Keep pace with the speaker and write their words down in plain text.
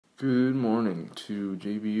Good morning to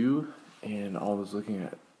JBU and all those looking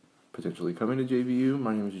at potentially coming to JBU.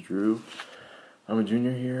 My name is Drew. I'm a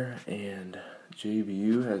junior here, and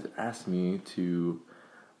JBU has asked me to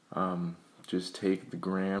just take the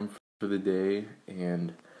gram for the day,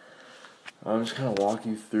 and I'm just kind of walk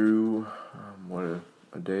you through what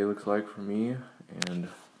a day looks like for me. And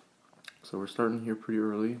so we're starting here pretty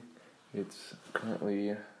early. It's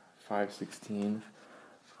currently 5:16.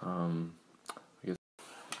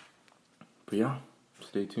 But yeah,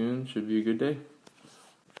 stay tuned. Should be a good day.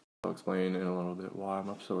 I'll explain in a little bit why I'm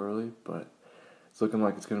up so early, but it's looking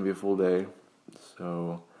like it's going to be a full day.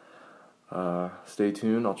 So stay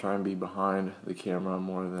tuned. I'll try and be behind the camera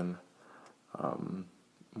more than I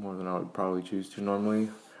would probably choose to normally.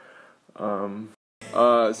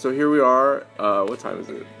 So here we are. What time is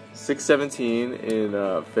it? 6:17 in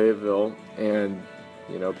Fayetteville, and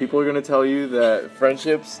people are going to tell you that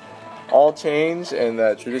friendships all change and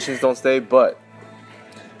that traditions don't stay, but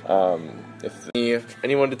if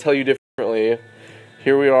anyone to tell you differently,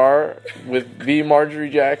 here we are with the Marjorie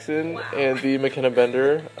Jackson and the McKenna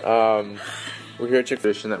Bender. We're here at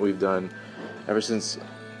tradition that we've done ever since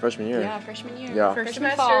freshman year. Yeah, freshman year. Yeah. First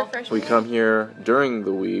semester, freshman We come here during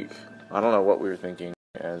the week. I don't know what we were thinking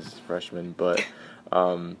as freshmen, but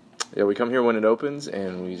yeah, we come here when it opens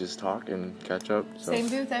and we just talk and catch up. So. Same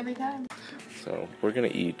booth every time. So we're gonna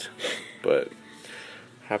eat, but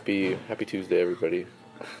happy Tuesday, everybody.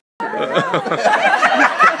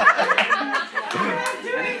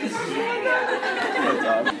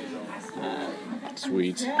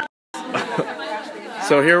 Sweet.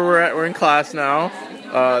 So here we're in class now.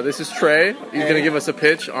 This is Trey. He's gonna give us a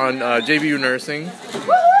pitch on JBU nursing.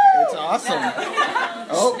 It's awesome.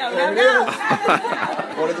 Oh, there it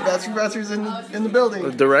is. One of the best professors in the building.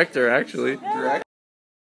 The director, actually.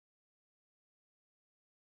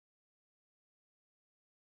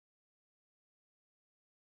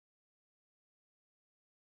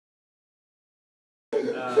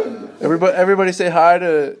 Everybody say hi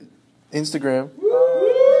to Instagram.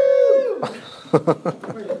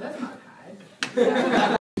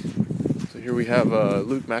 So here we have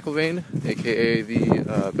Luke McIlvain, aka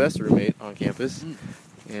the best roommate on campus.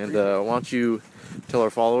 And why don't you tell our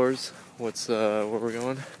followers where we're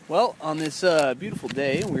going? Well, on this beautiful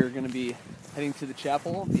day, we're going to be heading to the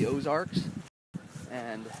chapel, the Ozarks,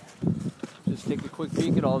 and just take a quick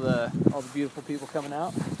peek at all the beautiful people coming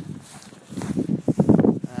out.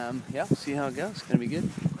 Yeah, we'll see how it goes. It's going to be good.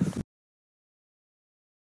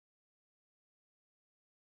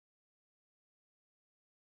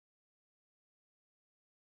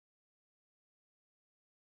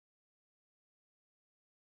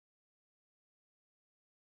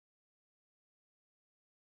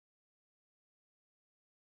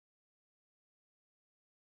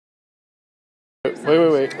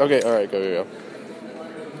 Wait. Okay, all right, go.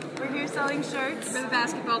 We're here selling shirts for the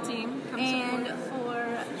basketball team. And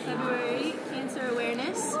for February Cancer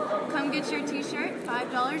Awareness, come get your t-shirt.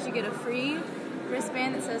 $5, you get a free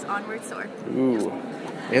wristband that says Onward Soar. Ooh,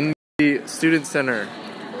 in the student center.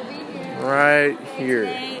 We'll be here Right here.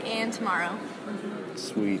 today and tomorrow.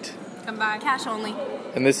 Sweet. Come by. Cash only.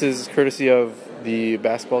 And this is courtesy of the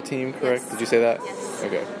basketball team, correct? Yes. Did you say that? Yes.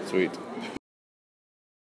 Okay, sweet.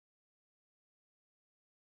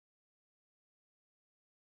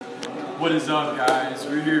 What is up, guys?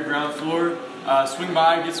 We're here at ground floor. Swing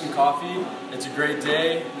by, get some coffee. It's a great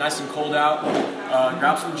day, nice and cold out.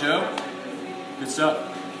 Grab some Joe. Good stuff.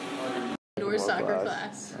 Indoor soccer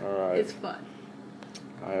class. All right. It's fun.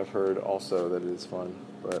 I have heard also that it is fun,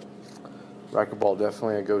 but racquetball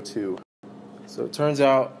definitely a go-to. So it turns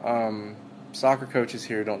out soccer coaches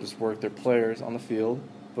here don't just work their players on the field,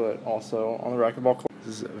 but also on the racquetball court.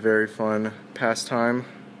 This is a very fun pastime.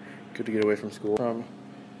 Good to get away from school. From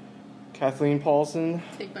Kathleen Paulson.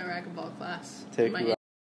 Take my racquetball class. Take my you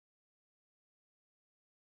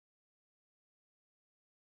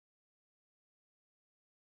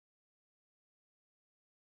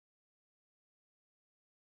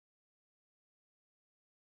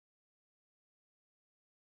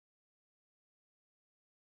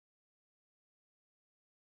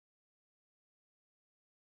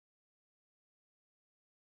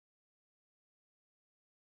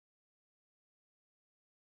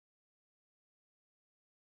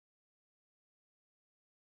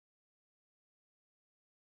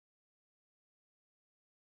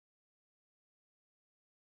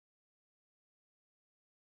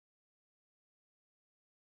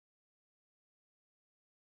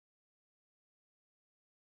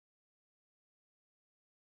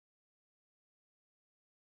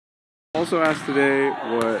Also asked today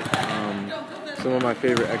what some of my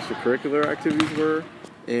favorite extracurricular activities were.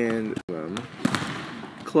 and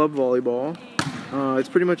club volleyball. It's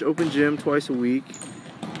pretty much open gym twice a week,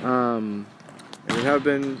 and we have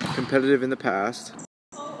been competitive in the past.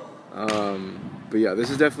 But yeah, this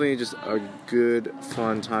is definitely just a good,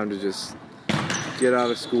 fun time to just get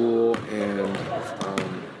out of school and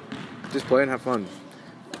just play and have fun.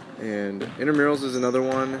 And intramurals is another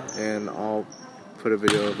one, and I'll put a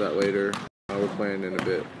video of that later. We're playing in a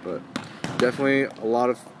bit, but definitely a lot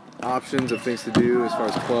of options of things to do as far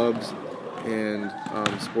as clubs and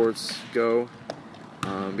sports go.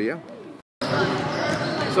 But yeah.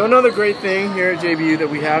 So another great thing here at JBU that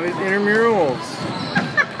we have is intramurals.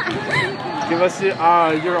 Give us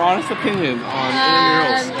your honest opinion on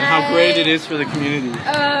intramurals and how great it is for the community.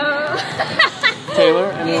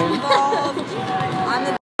 Taylor, anyone? I'm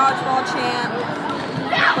the dodgeball champ,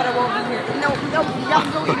 but I won't be here. No, go eat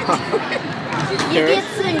it. You get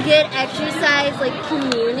some good exercise, like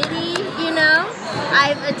community, you know?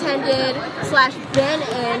 I've attended / been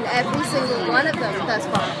in every single one of them thus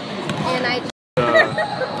far. And I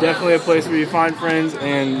definitely a place where you find friends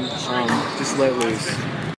and just let loose.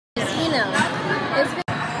 you know, it's been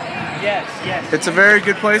Yes. It's a very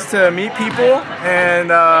good place to meet people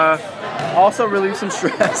and also relieve some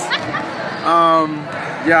stress.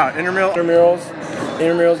 Yeah, intramurals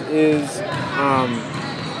is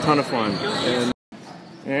a ton of fun.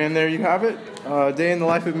 And there you have it. Day in the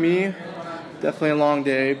life of me. Definitely a long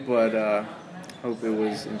day, but hope it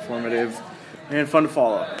was informative and fun to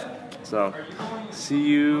follow. So, see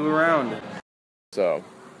you around. So,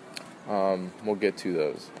 we'll get to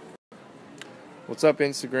those. What's up,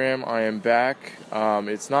 Instagram? I am back.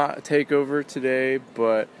 It's not a takeover today,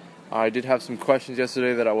 but I did have some questions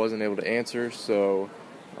yesterday that I wasn't able to answer, so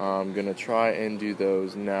I'm going to try and do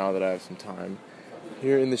those now that I have some time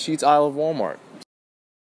here in the Sheets aisle of Walmart.